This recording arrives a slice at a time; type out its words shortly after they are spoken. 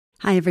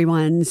Hi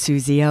everyone,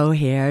 Suze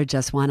here.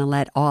 Just want to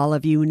let all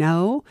of you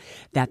know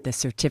that the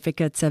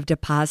certificates of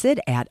deposit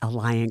at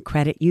Alliant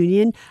Credit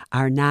Union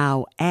are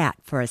now at,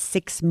 for a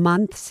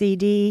 6-month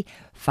CD,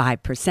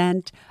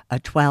 5%, a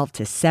 12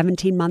 to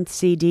 17-month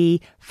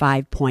CD,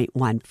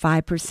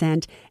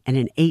 5.15%, and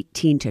an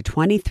 18 to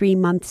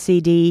 23-month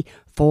CD,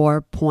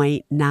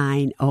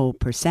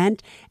 4.90%.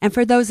 And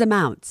for those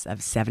amounts of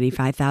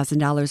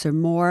 $75,000 or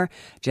more,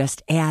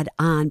 just add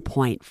on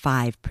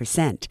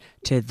 0.5%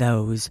 to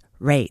those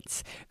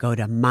rates. Go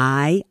to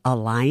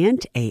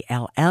myalliant,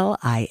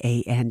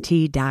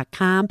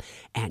 ALLIANT.com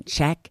and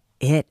check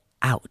it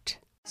out.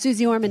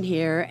 Suze Orman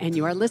here, and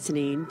you are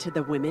listening to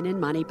the Women in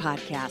Money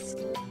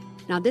podcast.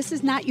 Now, this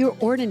is not your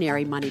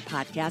ordinary money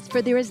podcast,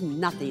 for there is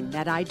nothing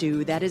that I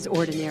do that is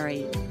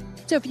ordinary.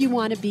 So if you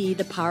want to be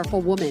the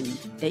powerful woman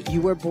that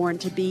you were born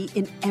to be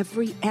in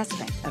every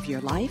aspect of your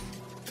life,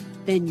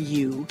 then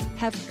you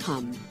have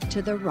come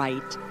to the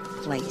right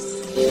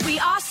place. We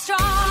are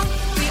strong,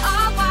 we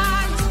are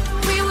wise,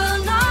 we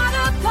will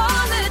not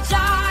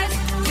apologize.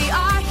 We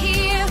are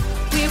here,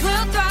 we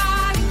will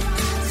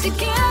thrive,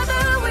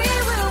 together we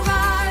will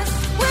rise.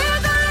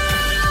 With a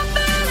little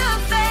bit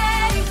of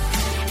faith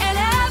and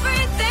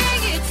everything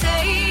it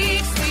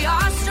takes. We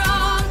are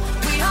strong,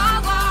 we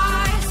are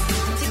wise,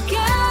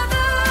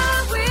 together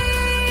we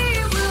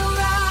will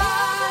rise.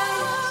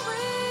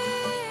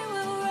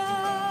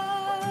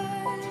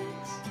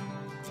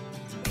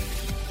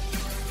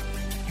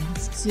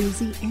 Ask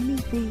Susie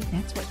anything.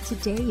 That's what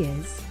today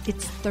is.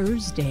 It's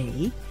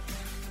Thursday,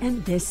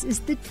 and this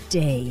is the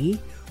day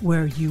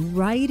where you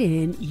write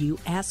in, you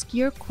ask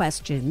your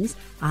questions.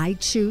 I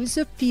choose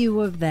a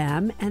few of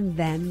them, and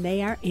then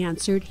they are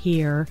answered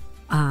here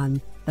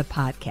on the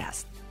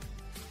podcast.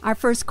 Our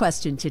first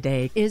question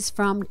today is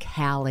from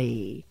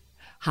Callie.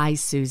 Hi,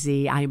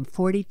 Susie. I am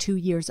 42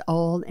 years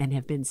old and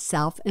have been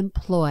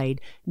self-employed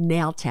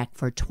nail tech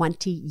for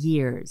 20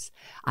 years.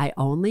 I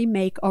only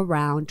make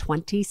around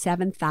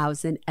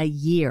 $27,000 a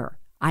year.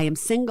 I am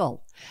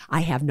single. I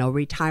have no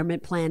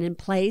retirement plan in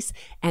place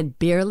and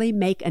barely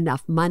make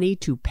enough money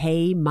to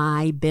pay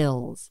my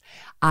bills.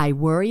 I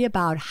worry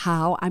about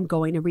how I'm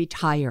going to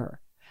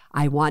retire.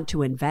 I want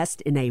to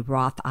invest in a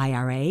Roth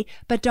IRA,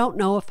 but don't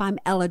know if I'm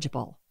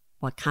eligible.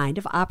 What kind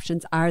of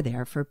options are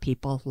there for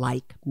people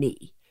like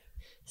me?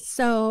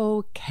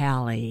 So,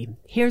 Callie,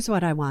 here's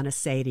what I want to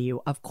say to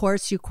you. Of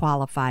course, you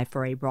qualify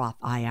for a Roth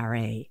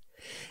IRA.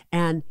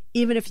 And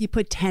even if you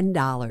put $10,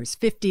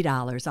 $50,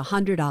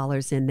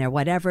 $100 in there,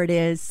 whatever it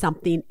is,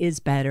 something is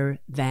better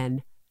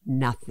than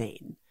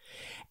nothing.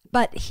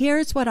 But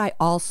here's what I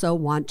also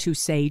want to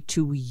say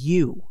to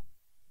you,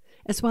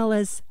 as well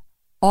as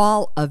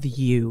all of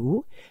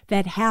you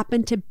that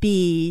happen to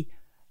be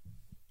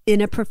in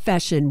a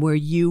profession where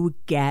you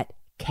get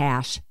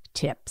cash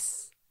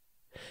tips.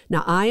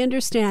 Now, I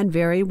understand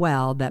very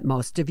well that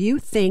most of you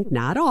think,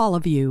 not all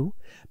of you,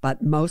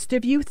 but most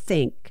of you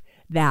think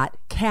that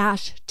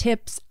cash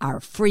tips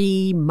are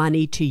free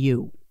money to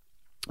you.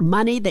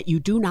 Money that you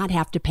do not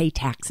have to pay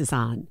taxes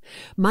on.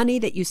 Money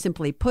that you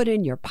simply put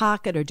in your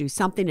pocket or do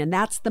something, and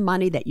that's the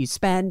money that you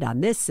spend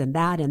on this and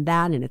that, and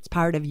it's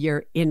part of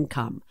your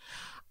income.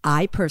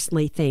 I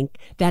personally think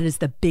that is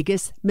the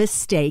biggest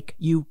mistake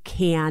you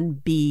can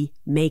be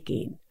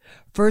making.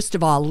 First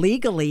of all,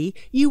 legally,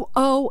 you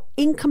owe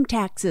income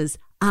taxes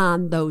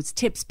on those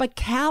tips. But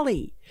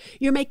Callie,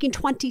 you're making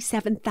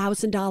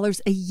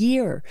 $27,000 a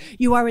year.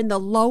 You are in the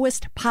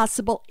lowest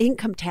possible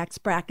income tax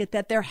bracket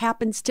that there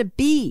happens to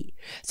be.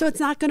 So it's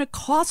not going to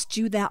cost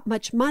you that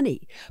much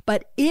money.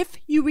 But if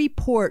you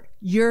report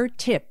your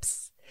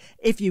tips,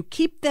 if you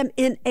keep them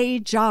in a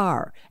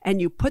jar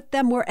and you put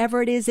them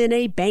wherever it is in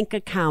a bank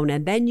account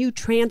and then you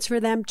transfer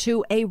them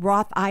to a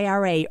Roth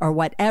IRA or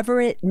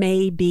whatever it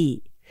may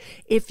be,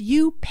 if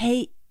you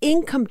pay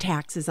income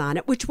taxes on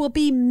it, which will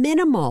be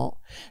minimal,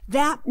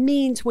 that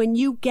means when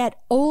you get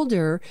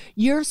older,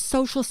 your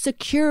Social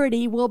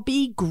Security will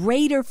be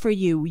greater for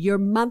you, your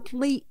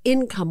monthly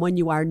income, when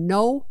you are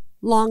no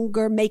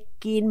longer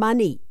making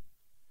money.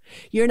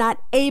 You're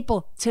not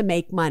able to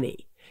make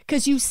money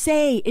because you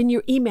say in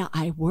your email,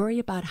 I worry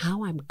about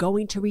how I'm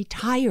going to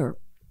retire.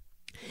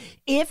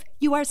 If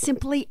you are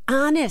simply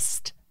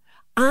honest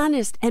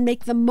and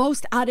make the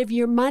most out of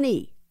your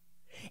money,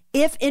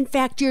 if, in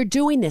fact, you're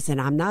doing this, and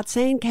I'm not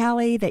saying,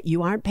 Callie, that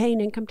you aren't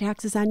paying income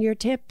taxes on your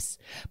tips,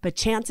 but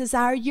chances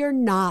are you're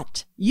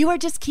not. You are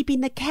just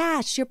keeping the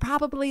cash. You're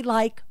probably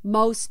like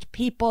most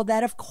people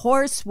that, of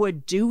course,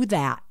 would do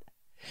that.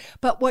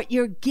 But what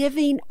you're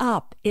giving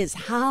up is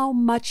how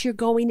much you're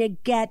going to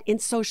get in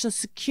Social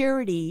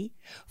Security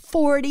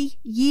 40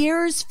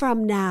 years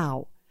from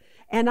now.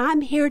 And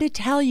I'm here to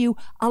tell you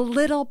a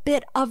little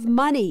bit of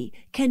money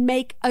can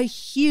make a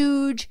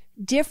huge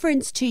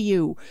difference to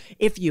you.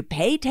 If you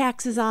pay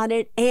taxes on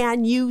it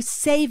and you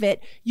save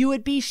it, you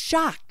would be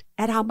shocked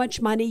at how much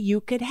money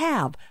you could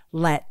have.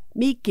 Let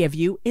me give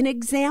you an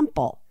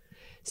example.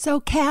 So,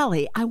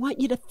 Callie, I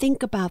want you to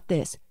think about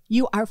this.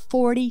 You are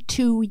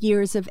 42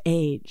 years of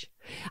age.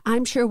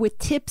 I'm sure with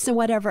tips and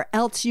whatever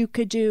else you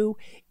could do,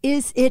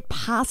 is it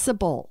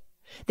possible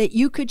that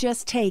you could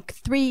just take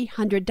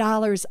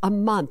 $300 a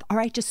month, all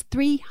right, just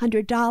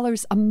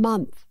 $300 a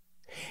month,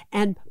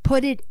 and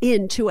put it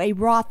into a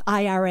Roth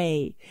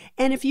IRA.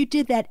 And if you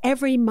did that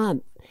every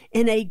month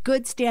in a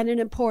good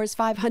Standard & Poor's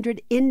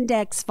 500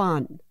 index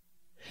fund,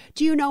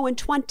 do you know in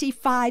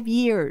 25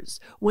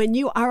 years, when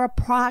you are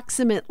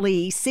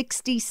approximately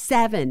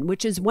 67,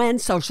 which is when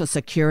Social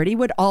Security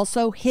would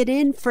also hit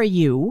in for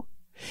you,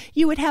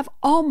 you would have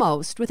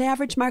almost, with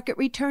average market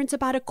returns,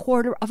 about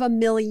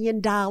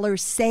 $250,000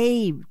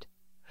 saved.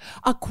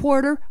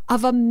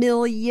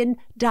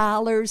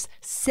 $250,000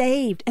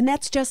 saved. And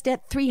that's just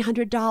at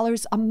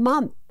 $300 a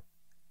month.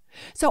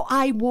 So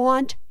I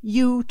want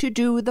you to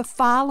do the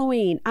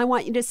following. I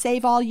want you to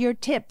save all your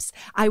tips.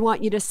 I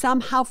want you to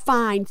somehow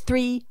find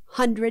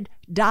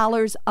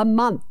 $300 a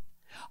month.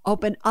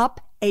 Open up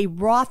a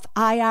Roth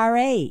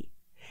IRA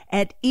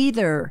at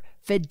either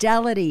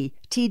Fidelity,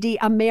 TD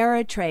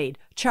Ameritrade,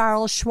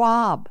 Charles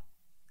Schwab.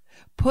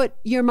 Put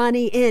your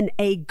money in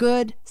a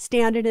good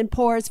Standard &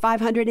 Poor's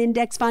 500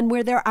 index fund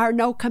where there are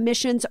no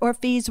commissions or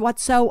fees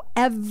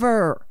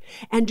whatsoever,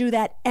 and do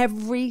that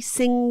every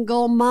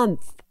single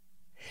month.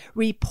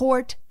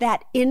 Report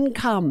that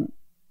income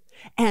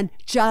and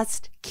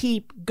just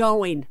keep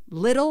going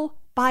little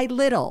by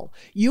little.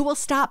 You will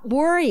stop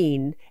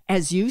worrying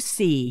as you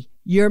see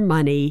your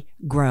money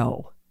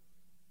grow.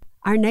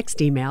 Our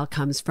next email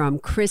comes from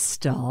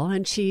Crystal,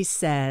 and she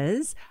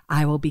says,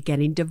 I will be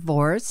getting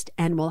divorced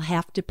and will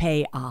have to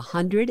pay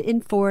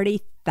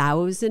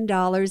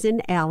 $140,000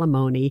 in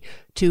alimony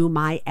to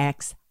my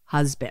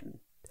ex-husband.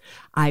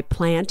 I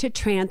plan to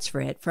transfer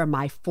it from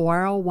my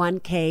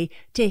 401k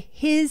to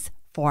his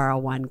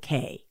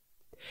 401k.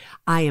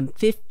 I am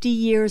 50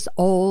 years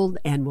old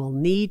and will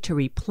need to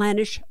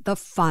replenish the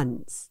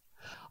funds.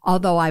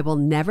 Although I will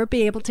never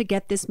be able to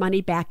get this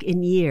money back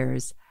in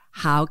years,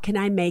 how can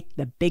I make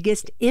the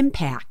biggest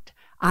impact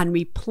on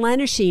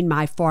replenishing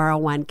my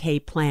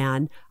 401k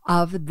plan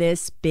of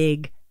this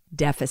big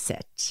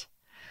deficit?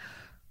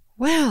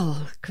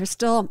 Well,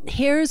 Crystal,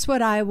 here's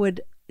what I would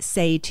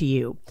say to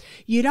you.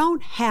 You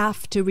don't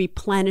have to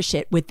replenish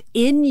it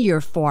within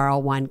your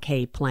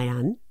 401k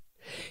plan.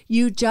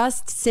 You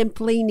just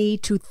simply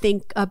need to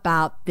think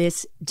about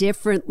this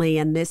differently,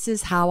 and this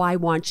is how I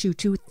want you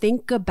to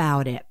think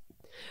about it.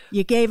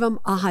 You gave him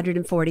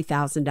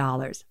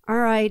 $140,000. All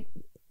right,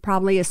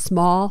 probably a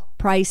small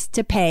price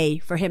to pay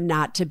for him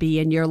not to be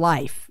in your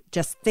life.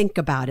 Just think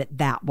about it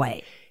that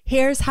way.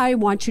 Here's how I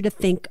want you to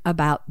think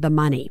about the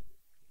money.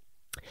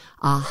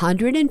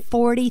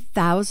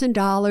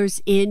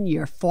 $140,000 in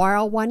your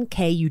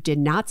 401k. You did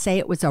not say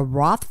it was a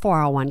Roth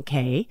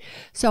 401k,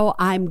 so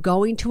I'm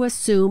going to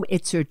assume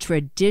it's a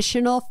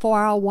traditional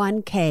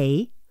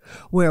 401k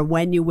where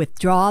when you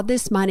withdraw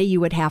this money,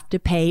 you would have to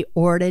pay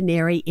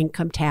ordinary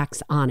income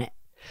tax on it.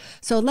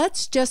 So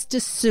let's just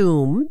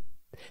assume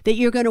that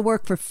you're going to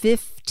work for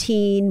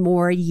 15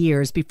 more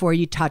years before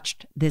you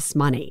touched this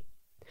money.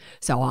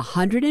 So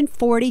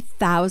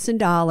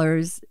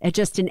 $140,000 at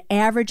just an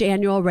average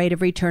annual rate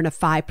of return of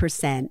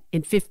 5%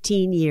 in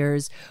 15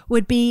 years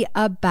would be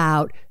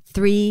about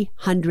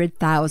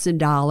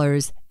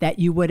 $300,000 that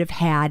you would have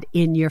had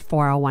in your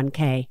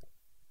 401k.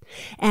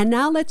 And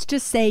now let's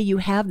just say you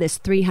have this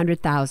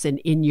 $300,000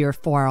 in your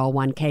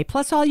 401k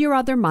plus all your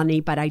other money,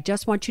 but I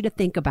just want you to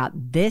think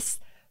about this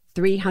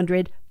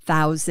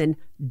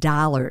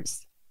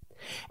 $300,000.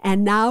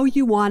 And now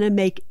you want to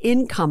make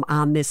income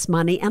on this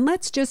money. And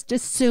let's just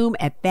assume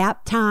at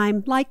that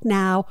time, like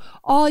now,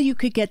 all you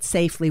could get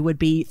safely would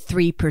be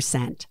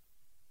 3%.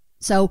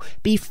 So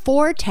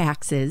before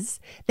taxes,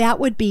 that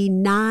would be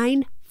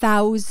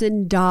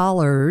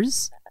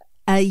 $9,000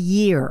 a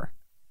year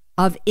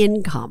of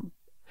income.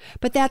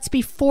 But that's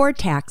before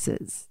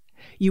taxes.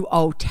 You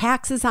owe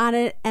taxes on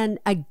it. And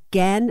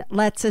again,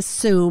 let's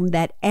assume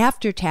that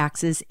after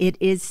taxes, it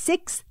is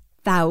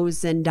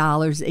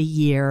 $6,000 a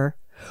year,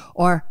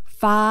 or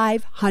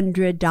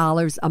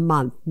 $500 a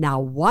month. Now,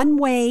 one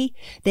way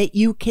that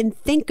you can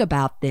think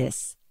about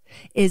this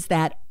is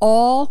that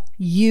all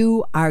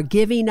you are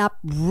giving up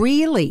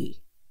really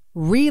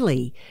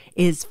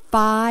is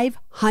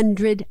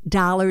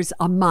 $500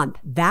 a month.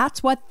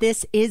 That's what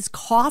this is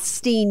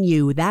costing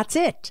you. That's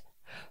it.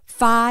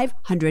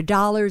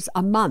 $500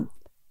 a month.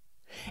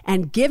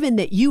 And given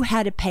that you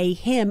had to pay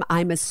him,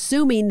 I'm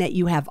assuming that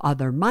you have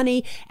other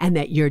money and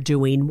that you're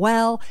doing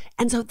well.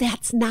 And so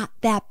that's not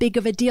that big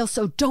of a deal.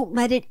 So don't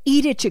let it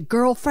eat at you,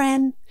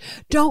 girlfriend.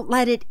 Don't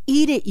let it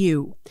eat at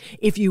you.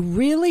 If you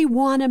really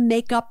want to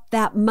make up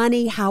that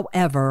money,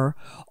 however,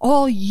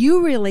 all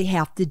you really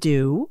have to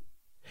do,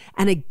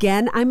 and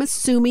again, I'm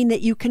assuming that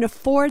you can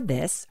afford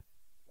this,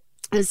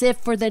 as if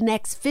for the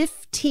next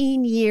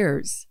 15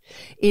 years,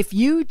 if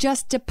you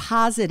just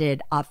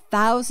deposited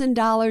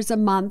 $1,000 a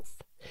month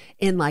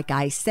in, like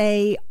I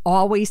say,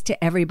 always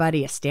to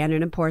everybody, a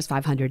Standard & Poor's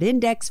 500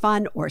 index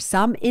fund or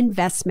some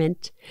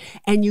investment,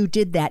 and you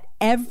did that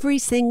every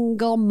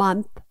single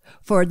month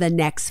for the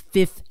next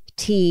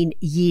 15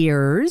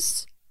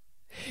 years,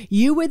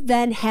 you would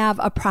then have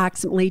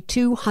approximately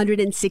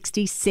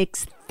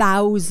 $266,000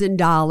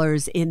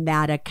 $100,000 in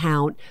that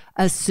account,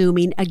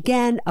 assuming,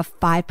 again, a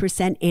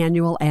 5%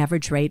 annual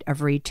average rate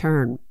of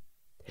return.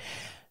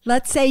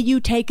 Let's say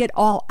you take it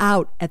all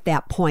out at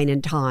that point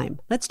in time.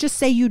 Let's just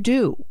say you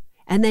do.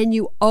 And then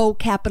you owe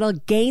capital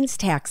gains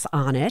tax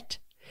on it.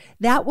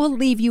 That will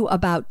leave you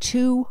about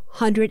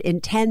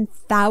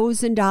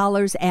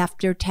 $210,000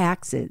 after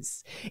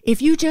taxes.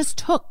 If you just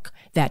took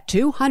that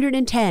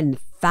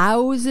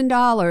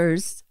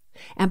 $210,000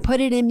 and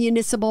put it in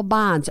municipal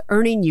bonds,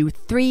 earning you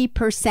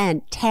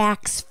 3%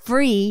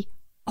 tax-free,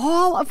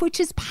 all of which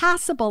is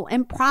possible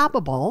and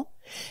probable,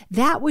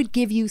 that would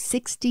give you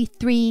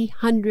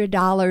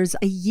 $6,300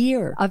 a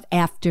year of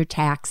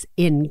after-tax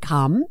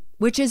income,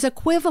 which is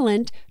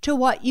equivalent to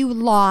what you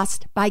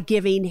lost by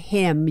giving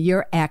him,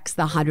 your ex,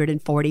 the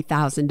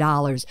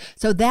 $140,000.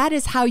 So that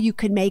is how you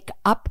can make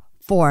up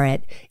for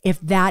it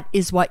if that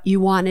is what you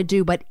want to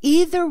do. But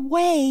either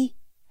way,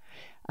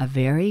 a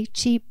very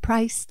cheap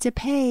price to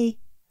pay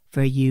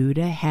for you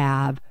to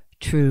have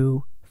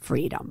true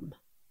freedom.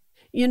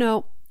 You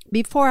know,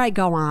 before I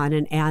go on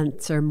and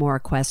answer more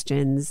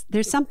questions,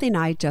 there's something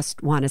I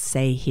just want to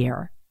say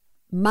here.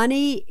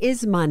 Money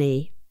is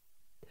money,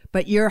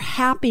 but your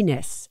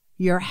happiness,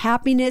 your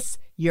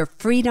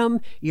freedom,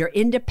 your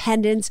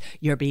independence,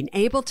 your being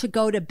able to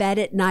go to bed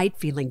at night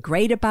feeling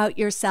great about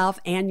yourself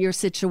and your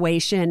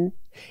situation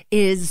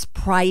is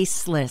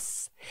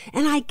priceless.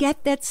 And I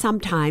get that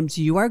sometimes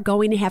you are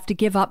going to have to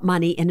give up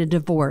money in a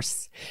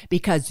divorce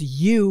because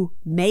you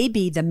may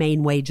be the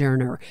main wage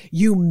earner.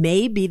 You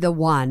may be the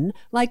one,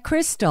 like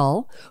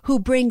Crystal, who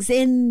brings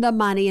in the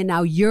money, and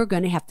now you're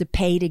going to have to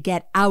pay to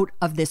get out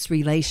of this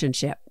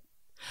relationship.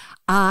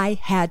 I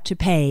had to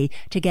pay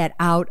to get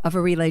out of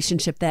a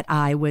relationship that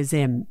I was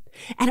in.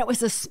 And it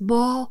was a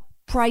small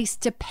price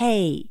to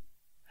pay.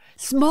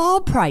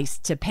 Small price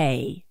to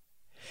pay.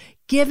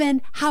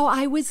 Given how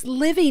I was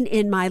living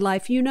in my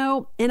life, you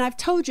know, and I've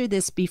told you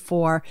this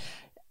before,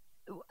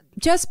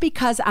 just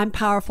because I'm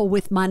powerful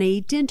with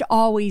money didn't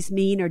always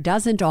mean or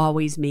doesn't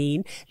always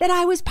mean that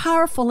I was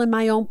powerful in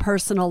my own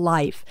personal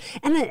life.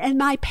 And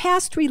my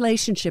past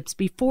relationships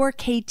before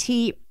KT,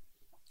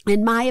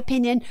 in my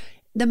opinion,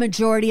 the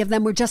majority of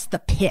them were just the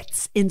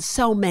pits in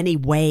so many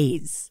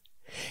ways.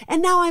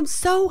 And now I'm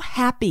so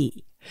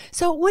happy.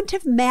 So it wouldn't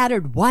have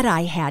mattered what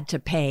I had to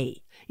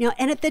pay. You know,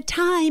 and at the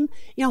time,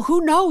 you know,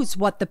 who knows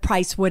what the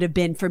price would have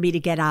been for me to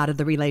get out of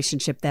the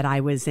relationship that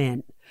I was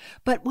in.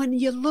 But when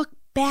you look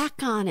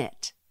back on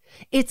it,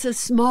 it's a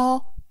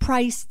small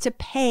price to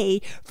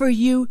pay for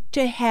you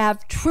to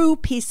have true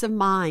peace of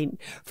mind,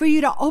 for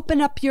you to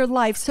open up your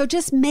life. So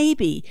just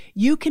maybe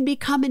you can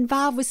become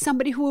involved with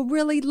somebody who will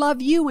really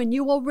love you and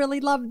you will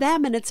really love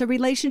them. And it's a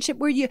relationship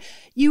where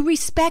you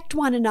respect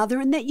one another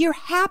and that you're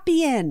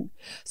happy in.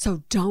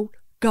 So don't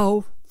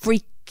go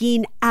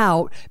freaking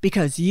out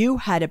because you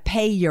had to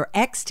pay your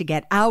ex to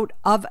get out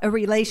of a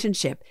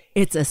relationship.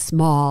 It's a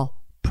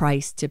small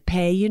price to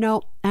pay. You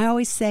know, I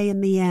always say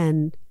in the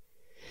end,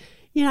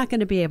 you're not going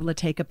to be able to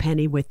take a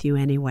penny with you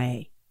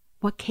anyway.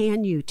 What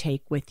can you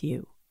take with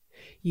you?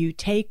 You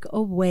take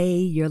away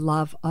your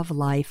love of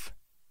life,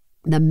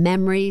 the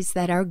memories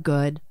that are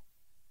good,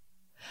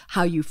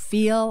 how you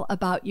feel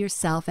about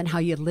yourself and how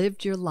you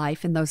lived your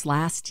life in those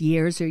last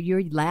years or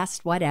your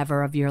last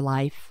whatever of your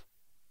life.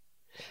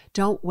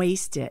 Don't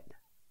waste it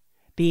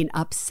being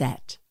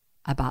upset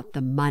about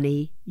the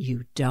money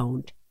you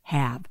don't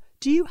have.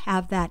 Do you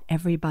have that,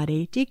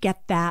 everybody? Do you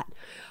get that?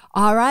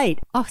 All right.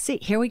 Oh, see,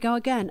 here we go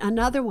again.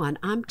 Another one.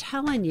 I'm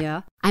telling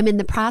you, I'm in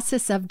the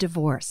process of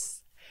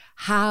divorce.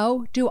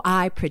 How do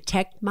I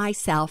protect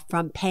myself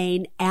from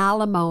paying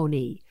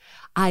alimony?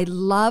 I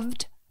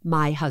loved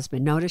my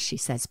husband. Notice she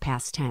says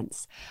past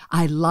tense.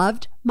 I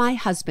loved my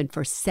husband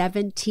for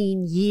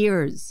 17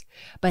 years,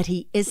 but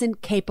he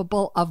isn't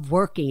capable of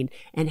working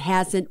and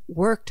hasn't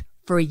worked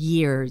for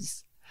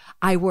years.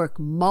 I work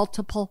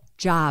multiple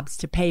jobs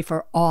to pay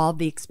for all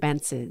the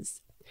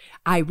expenses.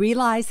 I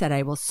realize that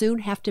I will soon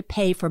have to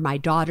pay for my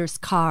daughter's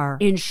car,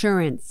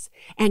 insurance,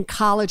 and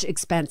college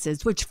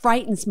expenses, which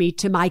frightens me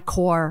to my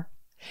core,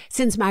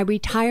 since my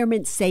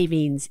retirement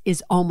savings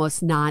is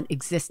almost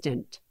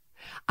non-existent.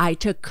 I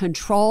took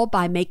control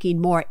by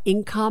making more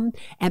income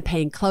and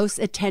paying close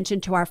attention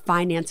to our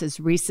finances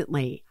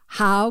recently.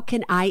 How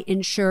can I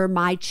ensure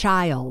my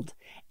child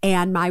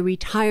and my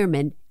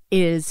retirement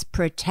is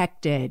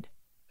protected?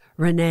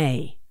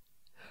 Renee,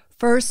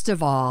 first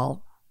of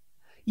all,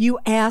 you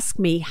ask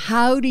me,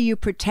 how do you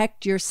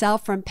protect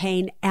yourself from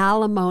paying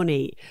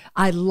alimony?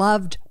 I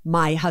loved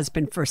my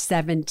husband for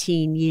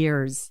 17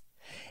 years.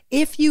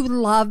 If you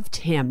loved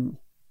him,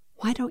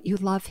 why don't you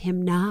love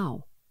him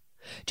now?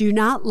 Do you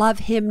not love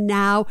him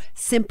now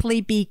simply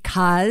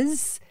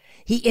because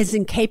he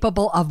isn't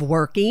capable of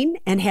working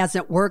and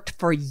hasn't worked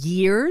for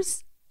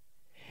years?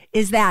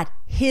 Is that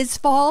his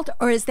fault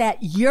or is that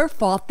your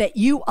fault that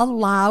you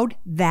allowed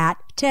that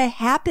to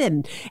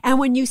happen? And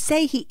when you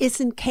say he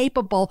isn't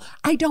capable,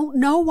 I don't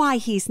know why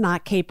he's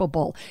not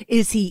capable.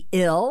 Is he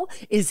ill?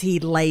 Is he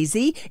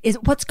lazy?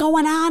 What's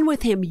going on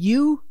with him?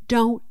 You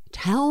don't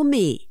tell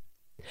me.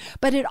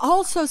 But it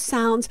also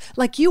sounds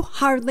like you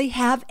hardly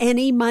have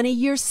any money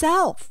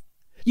yourself.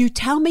 You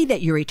tell me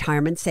that your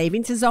retirement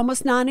savings is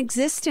almost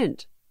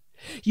non-existent.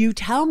 You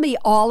tell me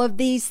all of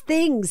these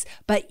things,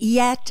 but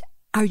yet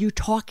are you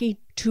talking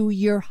to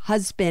your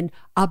husband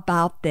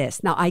about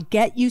this? Now, I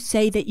get you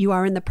say that you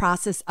are in the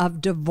process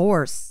of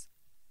divorce.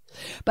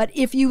 But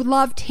if you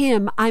loved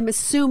him, I'm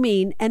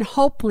assuming and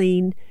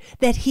hoping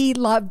that he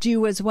loved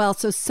you as well.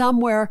 So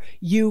somewhere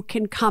you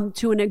can come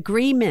to an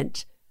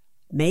agreement.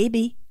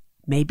 Maybe,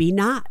 maybe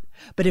not.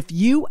 But if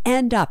you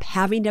end up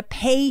having to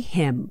pay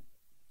him,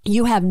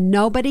 you have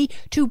nobody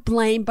to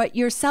blame but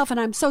yourself. And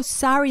I'm so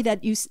sorry that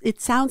it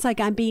sounds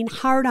like I'm being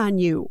hard on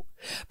you.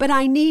 But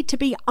I need to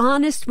be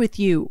honest with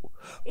you.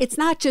 It's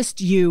not just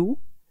you.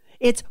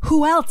 It's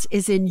who else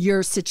is in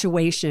your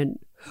situation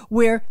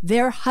where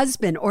their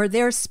husband or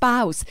their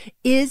spouse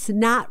is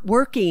not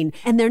working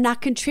and they're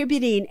not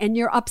contributing and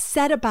you're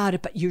upset about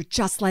it, but you're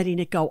just letting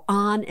it go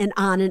on and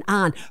on and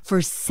on for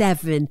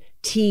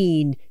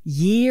 17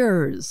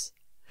 years.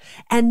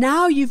 And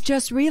now you've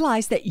just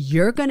realized that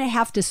you're going to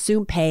have to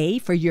soon pay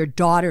for your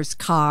daughter's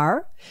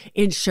car,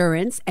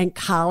 insurance, and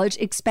college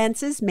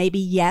expenses. Maybe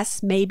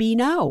yes, maybe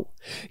no.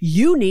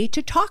 You need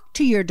to talk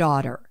to your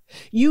daughter.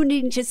 You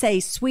need to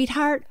say,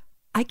 sweetheart,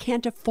 I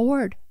can't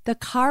afford the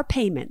car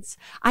payments.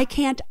 I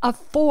can't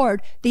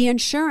afford the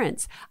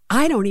insurance.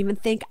 I don't even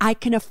think I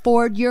can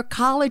afford your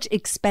college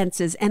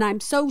expenses. And I'm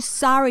so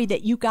sorry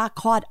that you got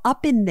caught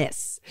up in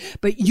this,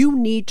 but you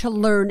need to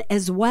learn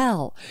as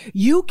well.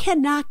 You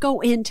cannot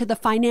go into the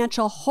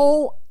financial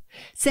hole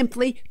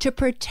simply to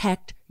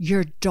protect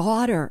your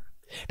daughter,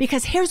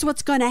 because here's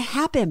what's going to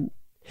happen.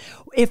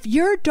 If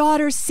your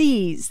daughter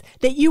sees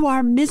that you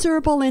are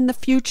miserable in the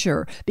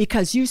future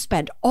because you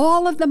spent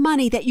all of the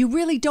money that you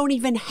really don't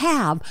even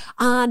have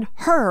on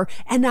her,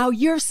 and now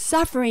you're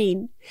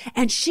suffering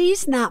and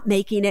she's not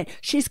making it,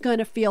 she's going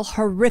to feel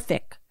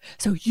horrific.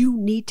 So you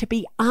need to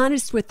be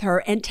honest with her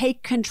and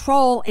take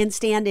control and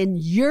stand in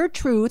your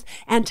truth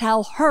and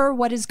tell her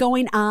what is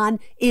going on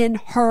in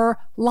her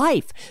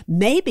life.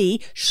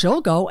 Maybe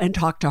she'll go and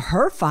talk to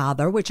her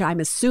father, which I'm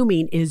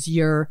assuming is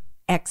your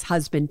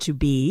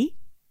ex-husband-to-be.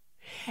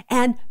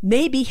 And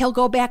maybe he'll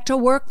go back to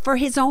work for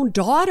his own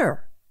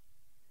daughter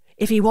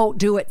if he won't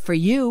do it for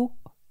you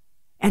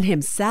and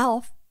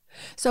himself.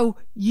 So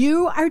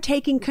you are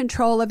taking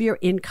control of your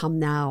income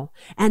now,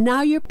 and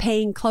now you're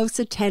paying close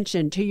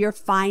attention to your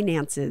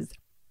finances.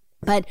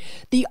 But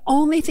the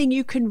only thing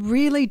you can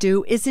really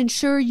do is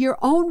ensure your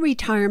own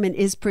retirement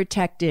is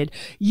protected.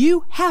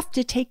 You have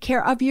to take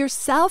care of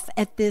yourself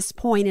at this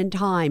point in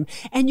time,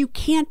 and you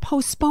can't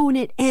postpone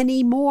it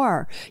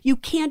anymore. You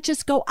can't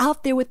just go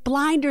out there with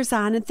blinders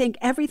on and think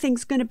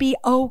everything's going to be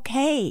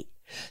okay.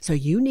 So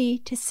you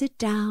need to sit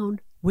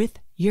down with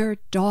your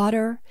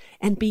daughter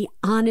and be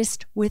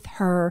honest with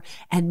her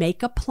and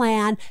make a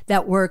plan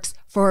that works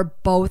for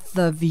both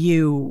of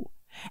you.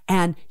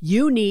 And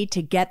you need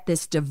to get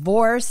this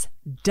divorce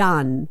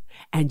done,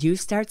 and you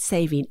start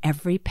saving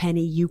every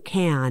penny you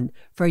can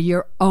for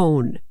your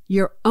own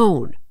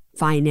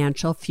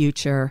financial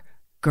future,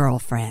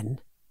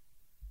 girlfriend.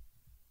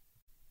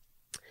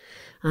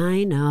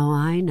 I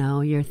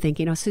know. You're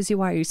thinking, oh, Suze,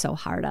 why are you so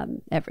hard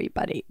on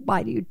everybody?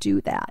 Why do you do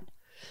that?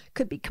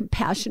 Could be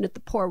compassionate. The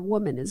poor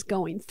woman is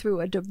going through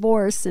a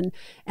divorce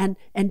and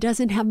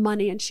doesn't have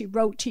money, and she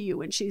wrote to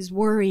you and she's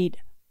worried.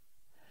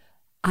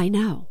 I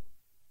know.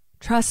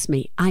 Trust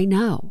me, I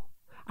know.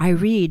 I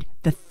read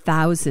the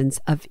thousands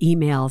of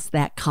emails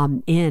that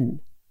come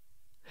in.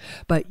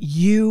 But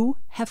you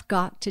have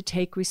got to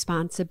take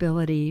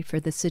responsibility for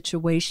the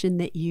situation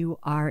that you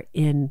are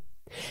in.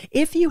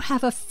 If you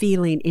have a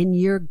feeling in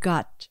your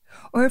gut,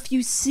 or if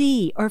you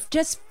see or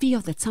just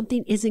feel that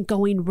something isn't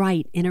going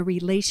right in a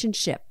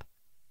relationship,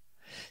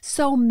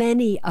 so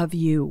many of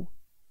you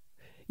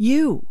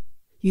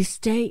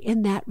stay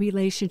in that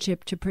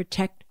relationship to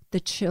protect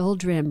the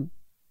children.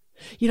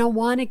 You don't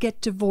want to get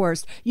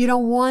divorced. You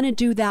don't want to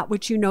do that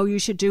which you know you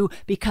should do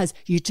because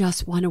you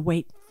just want to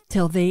wait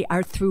till they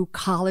are through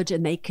college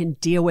and they can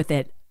deal with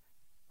it.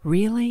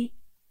 Really?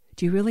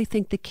 Do you really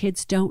think the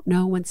kids don't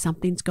know when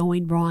something's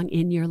going wrong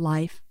in your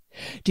life?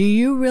 Do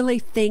you really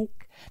think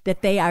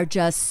that they are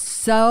just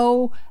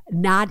so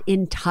not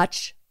in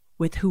touch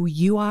with who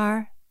you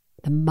are,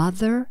 the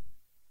mother?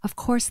 Of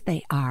course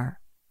they are.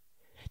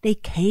 They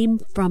came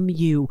from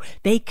you.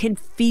 They can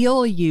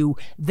feel you.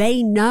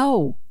 They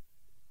know.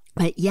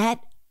 But yet,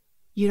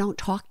 you don't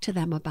talk to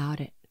them about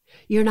it.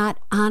 You're not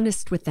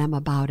honest with them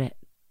about it.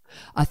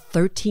 A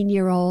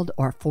 13-year-old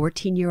or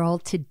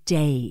 14-year-old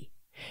today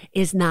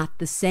is not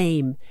the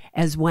same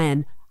as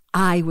when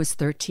I was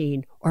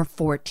 13 or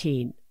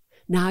 14.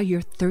 Now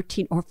you're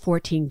 13 or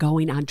 14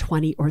 going on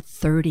 20 or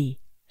 30.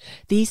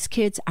 These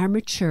kids are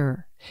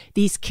mature.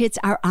 These kids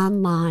are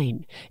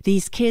online.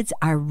 These kids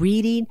are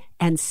reading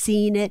and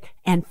seeing it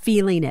and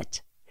feeling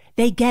it.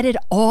 They get it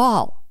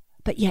all.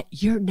 But yet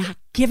you're not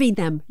giving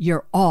them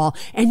your all,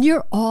 and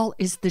your all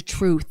is the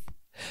truth.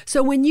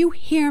 So when you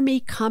hear me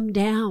come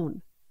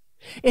down,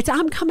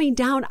 I'm coming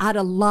down out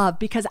of love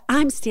because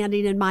I'm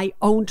standing in my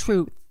own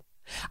truth.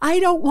 I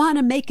don't want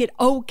to make it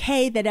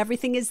okay that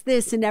everything is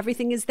this and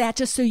everything is that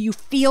just so you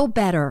feel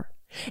better.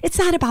 It's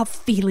not about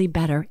feeling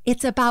better.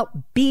 It's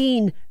about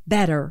being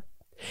better.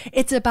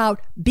 It's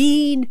about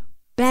being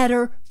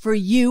better for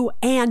you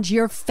and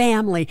your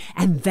family.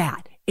 And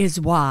that is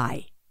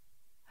why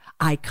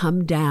I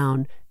come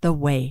down the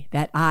way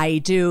that I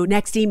do.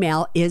 Next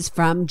email is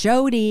from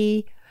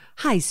Jody.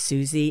 Hi,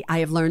 Suze. I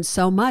have learned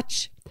so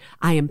much.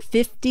 I am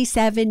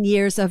 57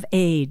 years of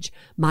age.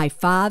 My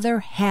father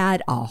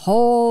had a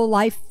whole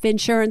life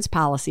insurance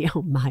policy.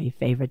 Oh, my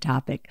favorite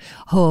topic,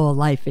 whole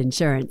life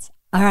insurance.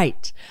 All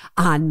right,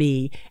 on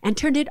me, and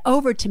turned it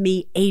over to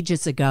me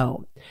ages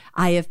ago.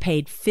 I have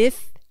paid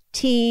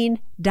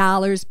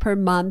 $15 per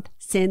month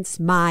since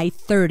my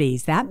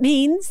 30s. That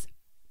means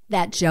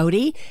that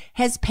Jody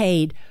has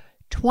paid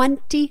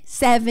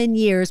 27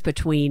 years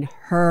between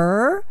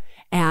her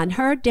and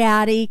her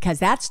daddy, because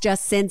that's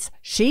just since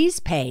she's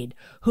paid.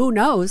 Who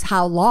knows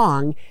how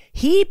long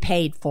he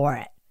paid for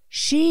it.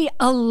 She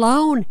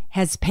alone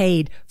has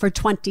paid for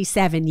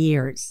 27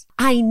 years.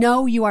 I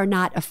know you are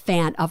not a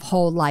fan of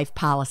whole life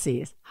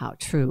policies. How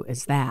true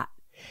is that?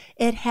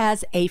 It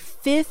has a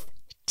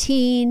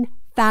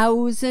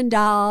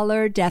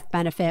 $15,000 death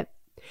benefit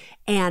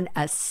and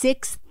a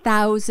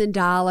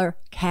 $6,000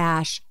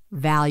 cash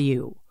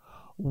value.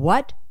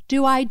 What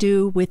do I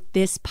do with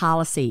this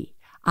policy?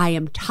 I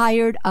am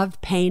tired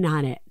of paying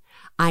on it.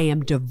 I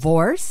am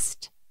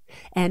divorced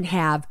and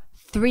have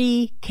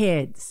 3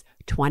 kids,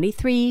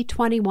 23,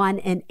 21,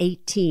 and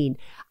 18.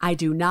 I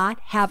do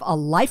not have a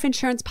life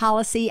insurance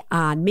policy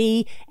on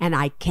me, and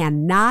I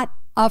cannot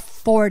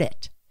afford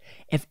it.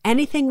 If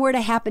anything were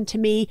to happen to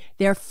me,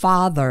 their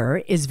father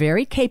is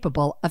very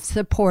capable of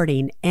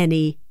supporting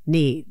any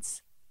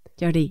needs.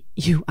 Jody,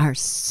 you are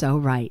so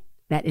right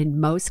that in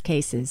most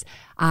cases,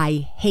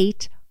 I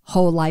hate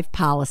whole life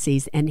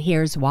policies, and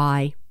here's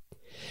why.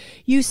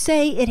 You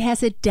say it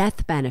has a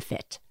death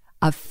benefit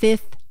of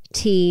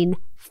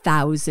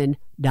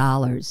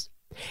 $15,000,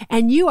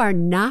 and you are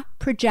not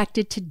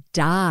projected to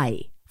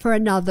die for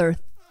another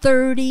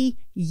 30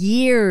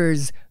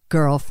 years,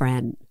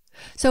 girlfriend.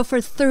 So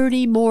for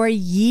 30 more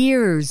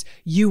years,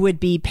 you would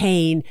be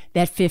paying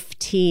that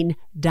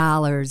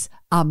 $15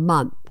 a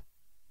month.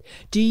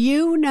 Do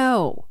you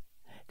know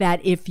that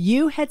if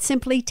you had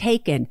simply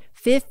taken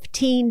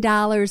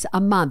 $15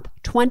 a month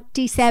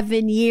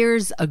 27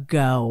 years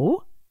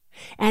ago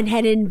and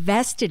had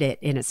invested it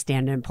in a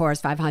Standard & Poor's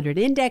 500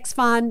 index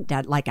fund,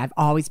 that like I've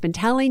always been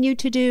telling you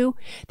to do,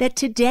 that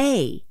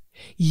today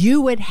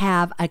you would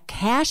have a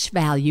cash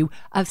value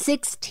of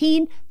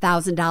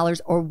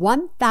 $16,000 or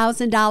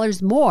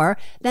 $1,000 more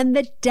than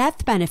the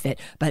death benefit.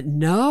 But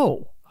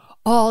no,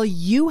 all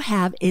you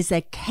have is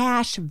a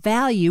cash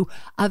value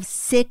of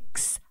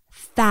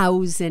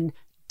 $6,000.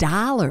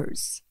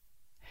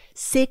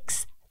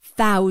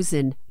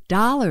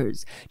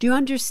 $6,000. Do you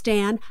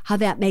understand how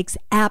that makes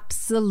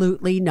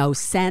absolutely no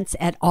sense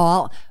at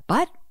all?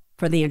 But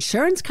for the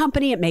insurance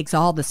company, it makes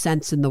all the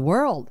sense in the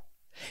world,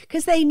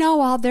 because they know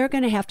all they're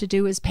going to have to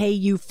do is pay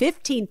you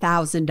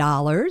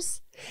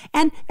 $15,000.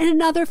 And in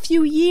another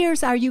few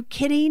years, are you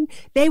kidding?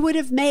 They would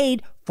have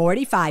made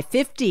 $45,000,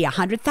 $50,000,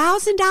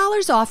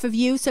 $100,000 off of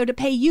you. So to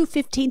pay you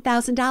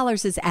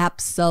 $15,000 is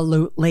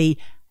absolutely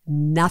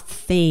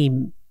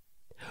nothing.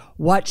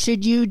 What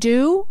should you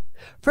do?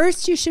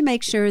 First, you should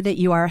make sure that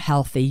you are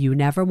healthy. You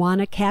never want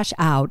to cash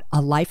out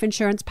a life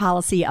insurance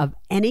policy of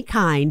any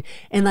kind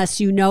unless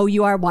you know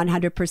you are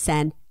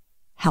 100%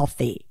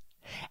 healthy.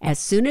 As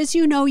soon as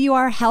you know you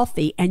are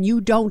healthy and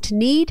you don't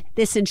need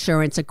this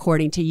insurance,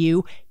 according to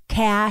you,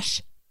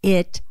 cash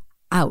it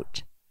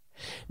out.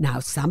 Now,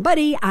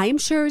 somebody, I'm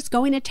sure, is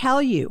going to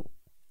tell you,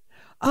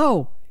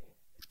 oh,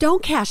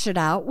 don't cash it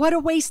out. What a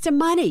waste of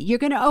money. You're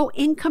going to owe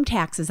income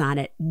taxes on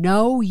it.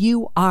 No,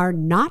 you are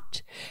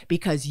not,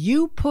 because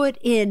you put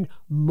in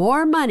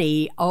more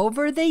money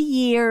over the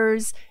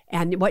years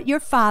and what your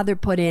father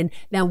put in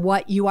than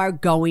what you are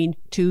going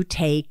to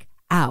take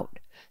out.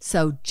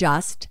 So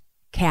just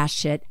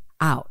cash it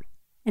out.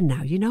 And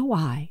now you know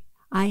why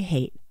I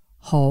hate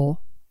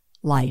whole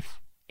life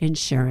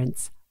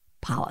insurance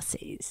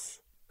policies.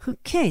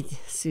 Okay,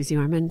 Suze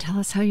Orman, tell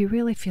us how you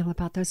really feel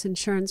about those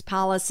insurance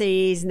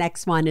policies.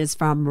 Next one is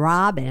from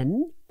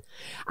Robin.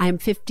 I am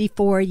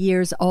 54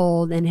 years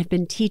old and have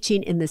been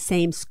teaching in the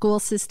same school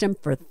system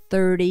for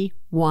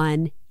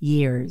 31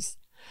 years.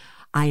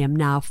 I am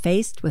now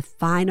faced with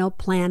final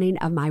planning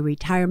of my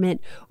retirement,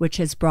 which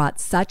has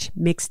brought such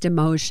mixed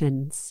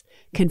emotions,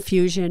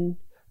 confusion,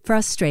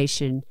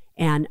 frustration,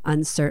 and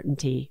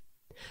uncertainty.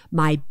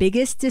 My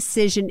biggest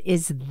decision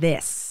is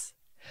this.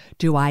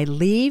 Do I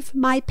leave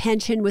my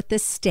pension with the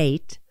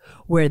state,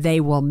 where they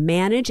will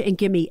manage and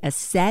give me a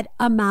set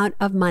amount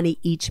of money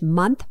each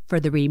month for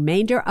the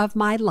remainder of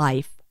my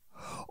life?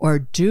 Or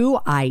do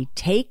I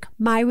take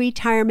my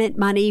retirement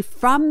money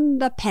from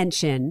the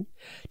pension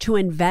to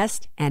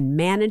invest and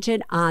manage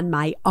it on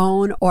my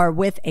own or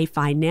with a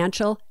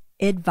financial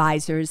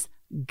advisor's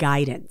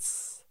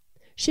guidance?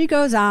 She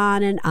goes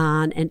on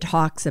and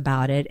talks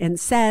about it and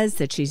says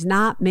that she's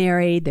not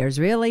married. There's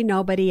really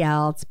nobody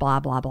else,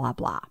 blah, blah, blah,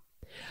 blah.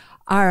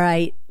 All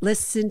right,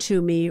 listen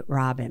to me,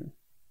 Robin.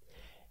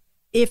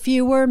 If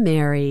you were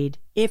married,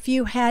 if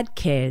you had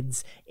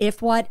kids,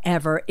 if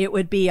whatever, it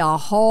would be a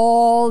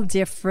whole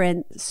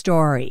different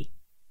story.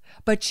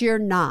 But you're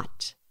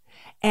not.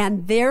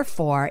 And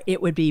therefore,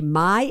 it would be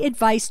my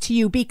advice to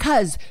you,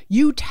 because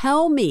you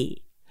tell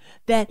me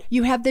that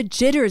you have the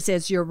jitters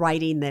as you're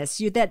writing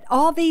this, that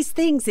all these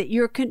things that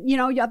you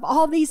have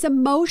all these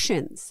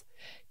emotions.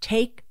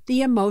 Take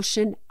the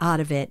emotion out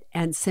of it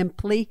and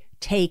simply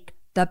take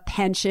the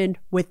pension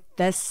with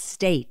the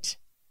state.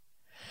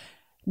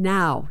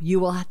 Now, you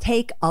will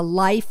take a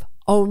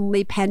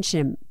life-only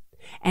pension,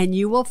 and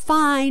you will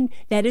find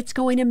that it's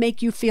going to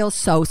make you feel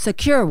so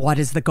secure. What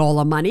is the goal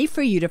of money?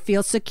 For you to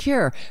feel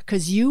secure,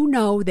 because you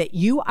know that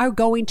you are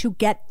going to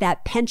get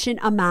that pension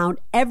amount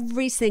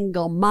every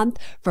single month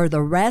for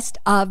the rest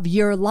of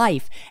your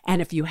life.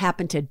 And if you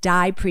happen to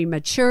die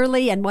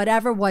prematurely and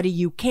whatever, what do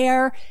you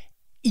care?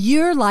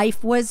 Your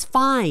life was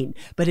fine.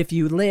 But if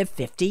you live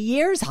 50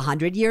 years,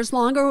 100 years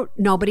longer,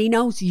 nobody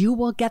knows. You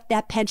will get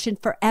that pension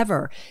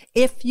forever.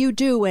 If you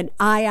do an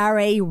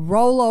IRA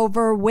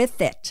rollover with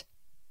it,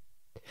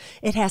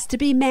 it has to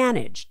be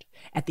managed.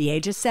 At the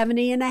age of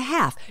 70 and a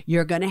half,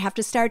 you're going to have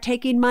to start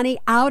taking money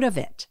out of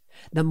it.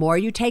 The more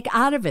you take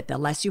out of it, the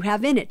less you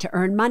have in it to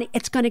earn money.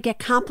 It's going to get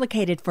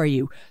complicated for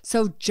you.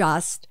 So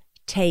just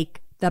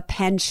take the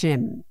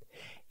pension.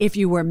 If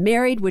you were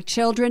married with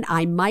children,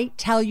 I might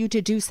tell you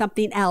to do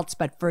something else.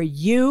 But for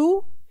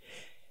you,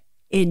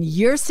 in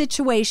your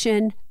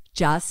situation,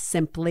 just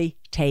simply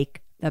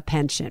take the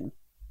pension.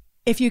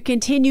 If you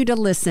continue to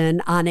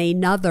listen on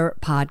another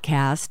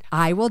podcast,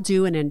 I will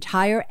do an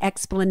entire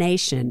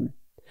explanation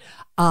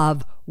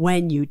of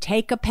when you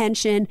take a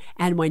pension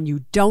and when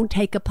you don't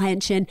take a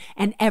pension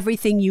and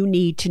everything you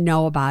need to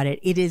know about it.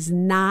 It is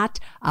not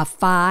a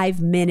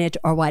 5-minute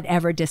or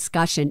whatever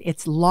discussion.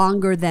 It's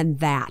longer than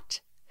that.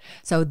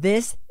 So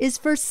this is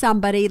for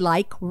somebody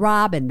like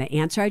Robin. The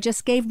answer I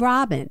just gave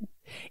Robin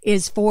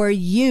is for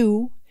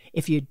you.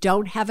 If you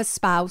don't have a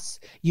spouse,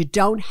 you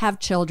don't have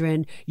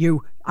children,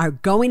 you are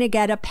going to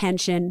get a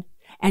pension,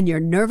 and you're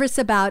nervous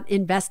about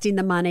investing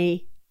the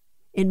money,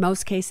 in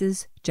most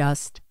cases,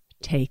 just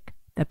take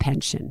the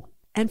pension.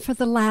 And for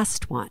the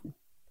last one,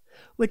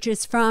 which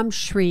is from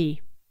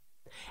Shri.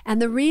 And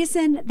the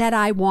reason that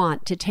I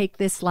want to take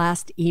this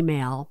last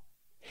email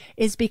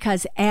is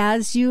because,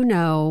 as you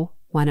know,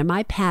 one of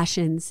my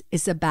passions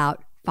is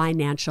about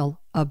financial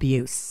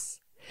abuse.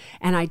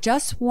 And I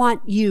just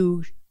want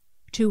you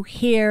to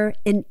hear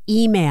an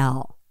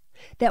email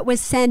that was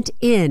sent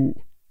in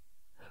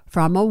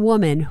from a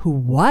woman who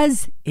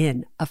was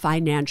in a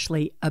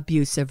financially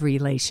abusive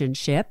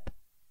relationship,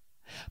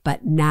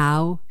 but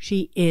now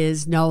she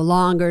is no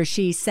longer.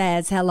 She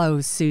says,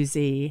 "Hello,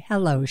 Susie.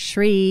 Hello,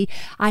 Shri.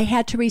 I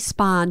had to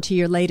respond to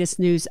your latest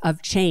news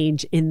of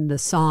change in the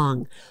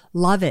song.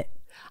 Love it.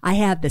 I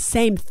had the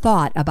same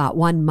thought about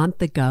 1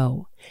 month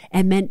ago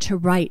and meant to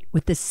write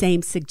with the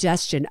same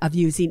suggestion of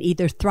using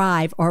either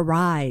Thrive or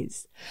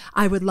Rise.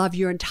 I would love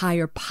your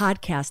entire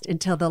podcast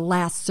until the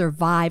last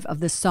survive of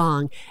the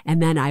song,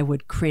 and then I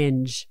would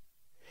cringe."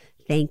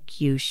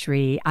 Thank you,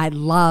 Shri. I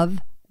love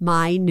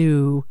my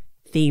new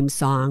theme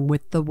song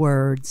with the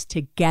words,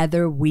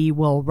 "Together we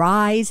will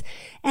rise."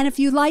 And if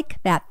you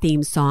like that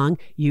theme song,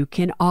 you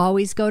can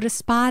always go to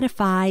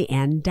Spotify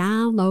and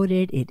download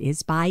it. It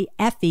is by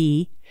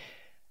Effie.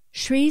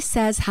 Shri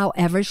says,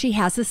 however, she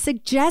has a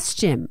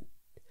suggestion.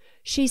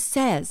 She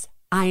says,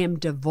 "I am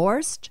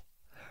divorced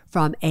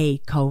from a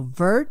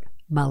covert,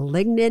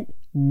 malignant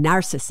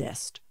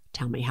narcissist."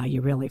 Tell me how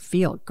you really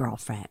feel,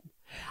 girlfriend.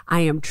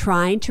 "I am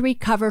trying to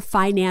recover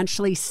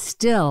financially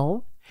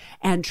still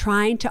and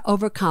trying to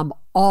overcome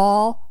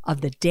all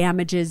of the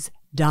damages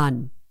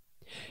done.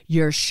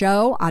 Your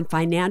show on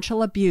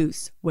financial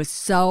abuse was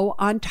so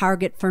on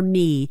target for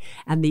me,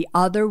 and the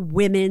other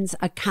women's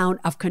account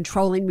of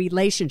controlling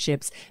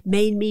relationships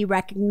made me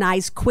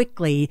recognize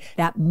quickly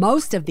that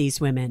most of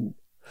these women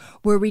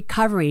were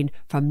recovering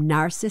from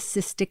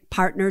narcissistic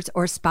partners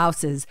or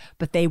spouses,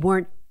 but they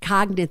weren't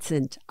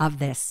cognizant of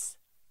this.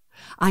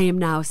 I am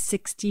now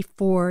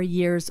 64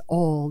 years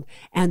old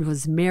and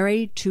was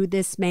married to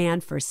this man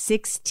for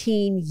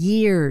 16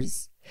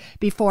 years.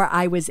 Before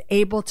I was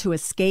able to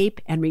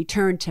escape and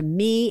return to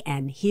me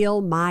and heal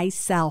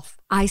myself.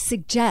 I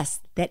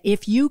suggest that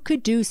if you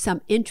could do some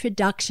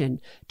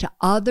introduction to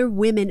other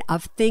women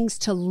of things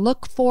to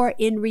look for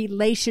in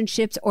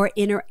relationships or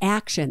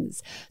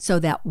interactions so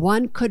that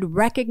one could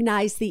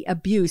recognize the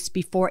abuse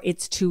before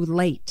it's too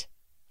late.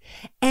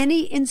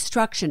 Any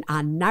instruction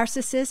on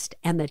narcissist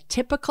and the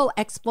typical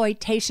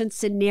exploitation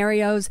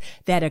scenarios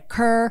that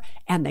occur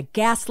and the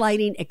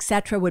gaslighting,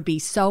 etc. would be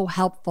so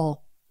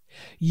helpful.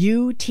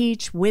 You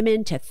teach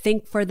women to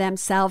think for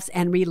themselves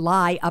and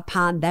rely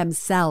upon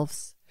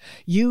themselves.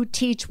 You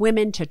teach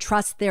women to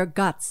trust their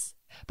guts.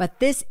 But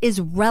this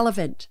is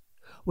relevant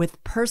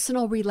with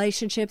personal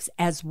relationships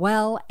as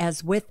well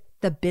as with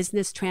the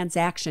business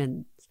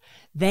transactions.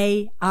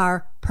 They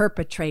are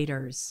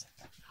perpetrators.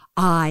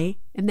 I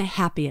am the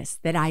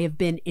happiest that I have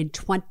been in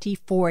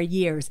 24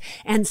 years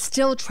and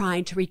still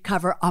trying to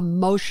recover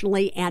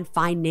emotionally and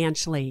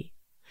financially.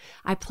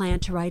 I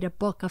plan to write a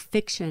book of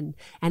fiction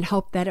and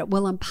hope that it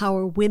will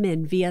empower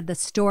women via the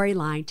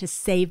storyline to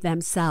save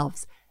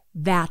themselves.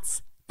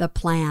 That's the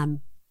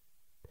plan.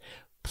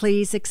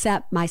 Please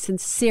accept my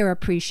sincere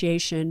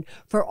appreciation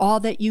for all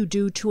that you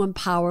do to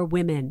empower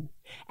women,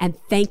 and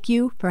thank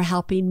you for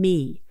helping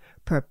me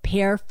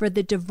prepare for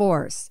the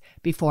divorce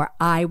before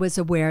I was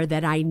aware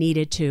that I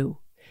needed to.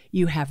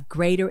 You have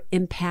greater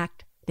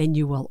impact than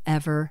you will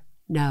ever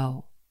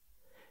know.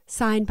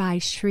 Signed by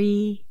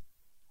Shri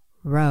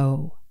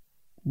Rowe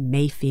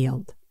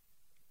Mayfield.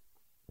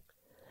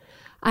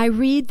 I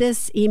read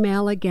this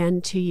email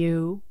again to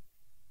you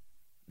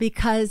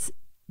because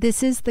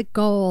this is the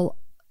goal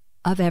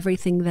of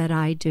everything that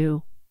I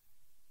do.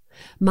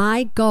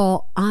 My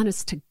goal,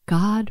 honest to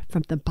God,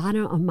 from the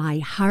bottom of my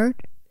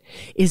heart,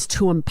 is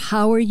to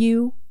empower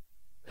you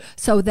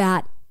so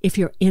that if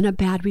you're in a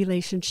bad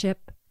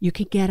relationship, you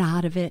can get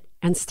out of it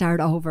and start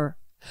over,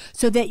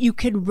 so that you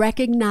can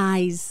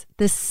recognize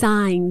the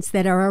signs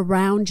that are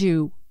around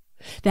you.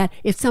 That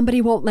if somebody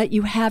won't let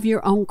you have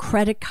your own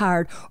credit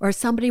card, or if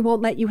somebody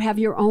won't let you have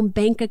your own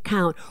bank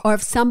account, or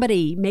if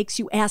somebody makes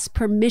you ask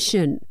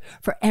permission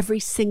for every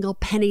single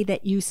penny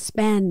that you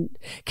spend,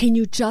 can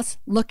you just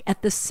look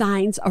at the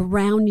signs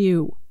around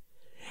you?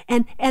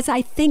 And as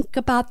I think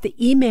about the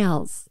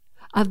emails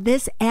of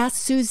this Ask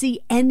Suze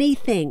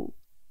Anything,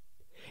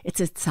 it's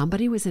that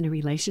somebody was in a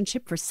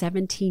relationship for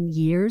 17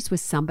 years with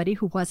somebody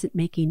who wasn't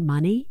making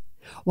money,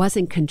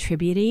 wasn't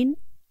contributing,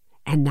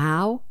 and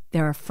now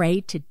they're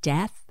afraid to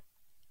death.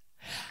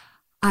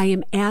 I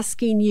am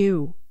asking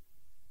you,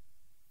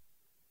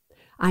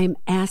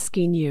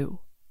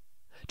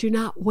 do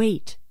not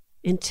wait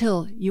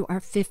until you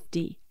are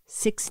 50,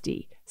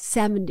 60,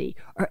 70,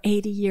 or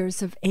 80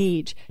 years of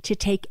age to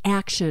take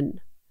action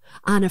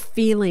on a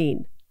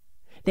feeling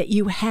that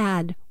you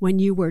had when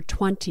you were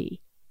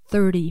 20,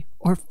 30,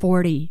 or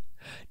 40.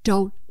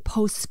 Don't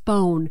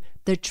postpone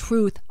the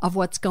truth of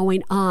what's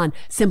going on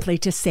simply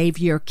to save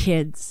your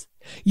kids.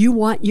 You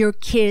want your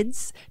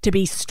kids to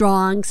be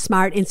strong,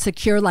 smart, and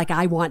secure like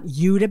I want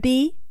you to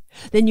be?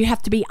 Then you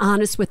have to be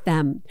honest with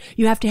them.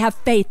 You have to have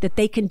faith that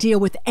they can deal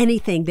with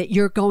anything that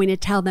you're going to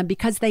tell them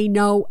because they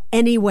know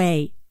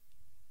anyway.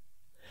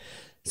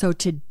 So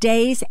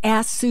today's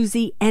Ask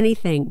Suze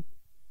Anything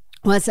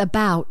was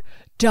about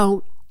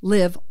don't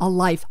live a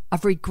life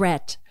of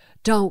regret.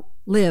 Don't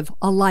live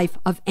a life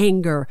of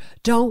anger.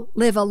 Don't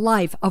live a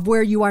life of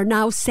where you are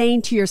now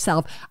saying to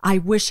yourself, I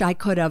wish I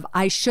could have,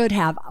 I should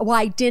have,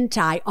 why didn't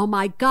I? Oh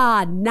my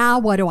God, now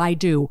what do I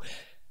do?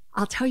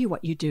 I'll tell you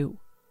what you do.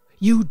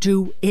 You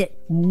do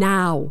it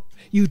now.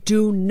 You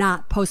do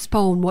not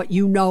postpone what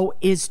you know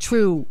is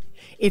true.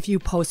 If you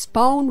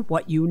postpone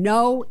what you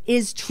know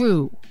is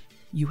true,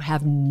 you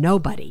have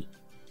nobody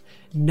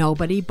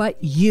but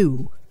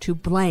you to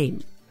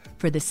blame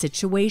for the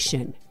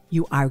situation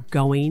you are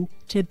going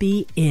to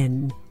be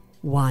in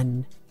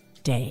one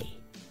day.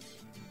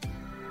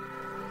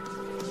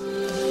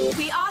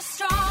 We are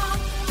strong,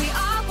 we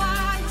are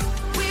wise,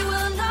 we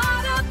will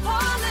not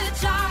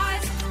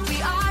apologize.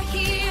 We are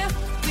here,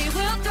 we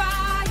will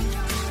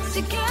thrive,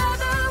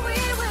 together we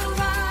will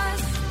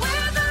rise.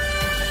 With a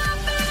little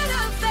bit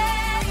of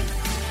faith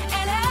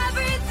and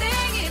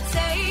everything it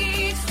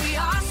takes. We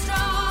are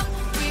strong,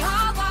 we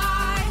are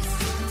wise,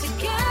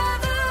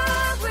 together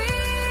we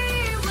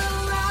will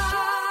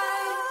rise.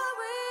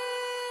 We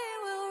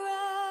will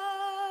rise.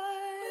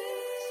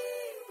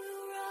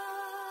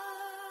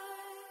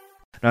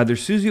 Neither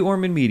Suze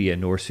Orman Media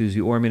nor Suze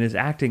Orman is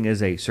acting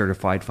as a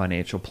certified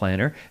financial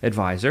planner,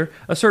 advisor,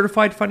 a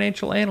certified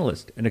financial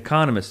analyst, an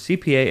economist,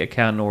 CPA,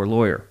 accountant, or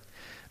lawyer.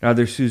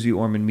 Neither Suze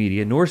Orman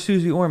Media nor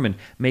Suze Orman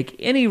make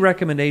any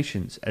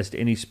recommendations as to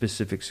any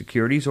specific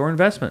securities or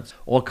investments.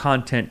 All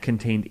content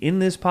contained in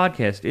this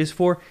podcast is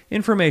for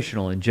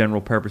informational and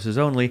general purposes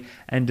only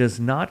and does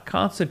not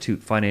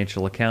constitute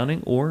financial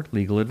accounting or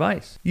legal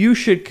advice. You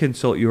should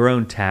consult your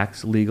own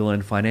tax, legal,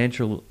 and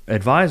financial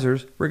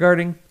advisors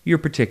regarding your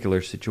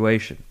particular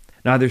situation.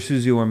 Neither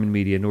Suze Orman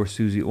Media nor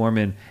Suze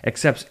Orman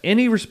accepts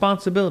any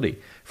responsibility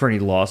for any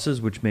losses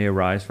which may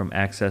arise from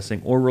accessing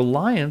or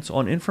reliance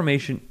on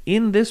information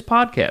in this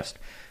podcast.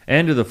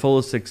 And to the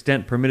fullest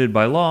extent permitted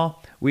by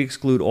law, we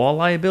exclude all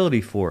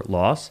liability for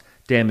loss,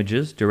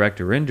 damages,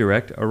 direct or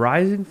indirect,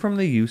 arising from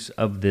the use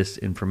of this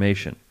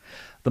information.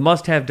 The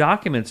must-have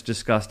documents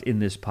discussed in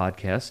this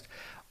podcast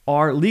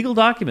are legal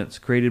documents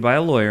created by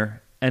a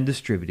lawyer and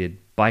distributed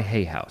by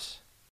Hay House.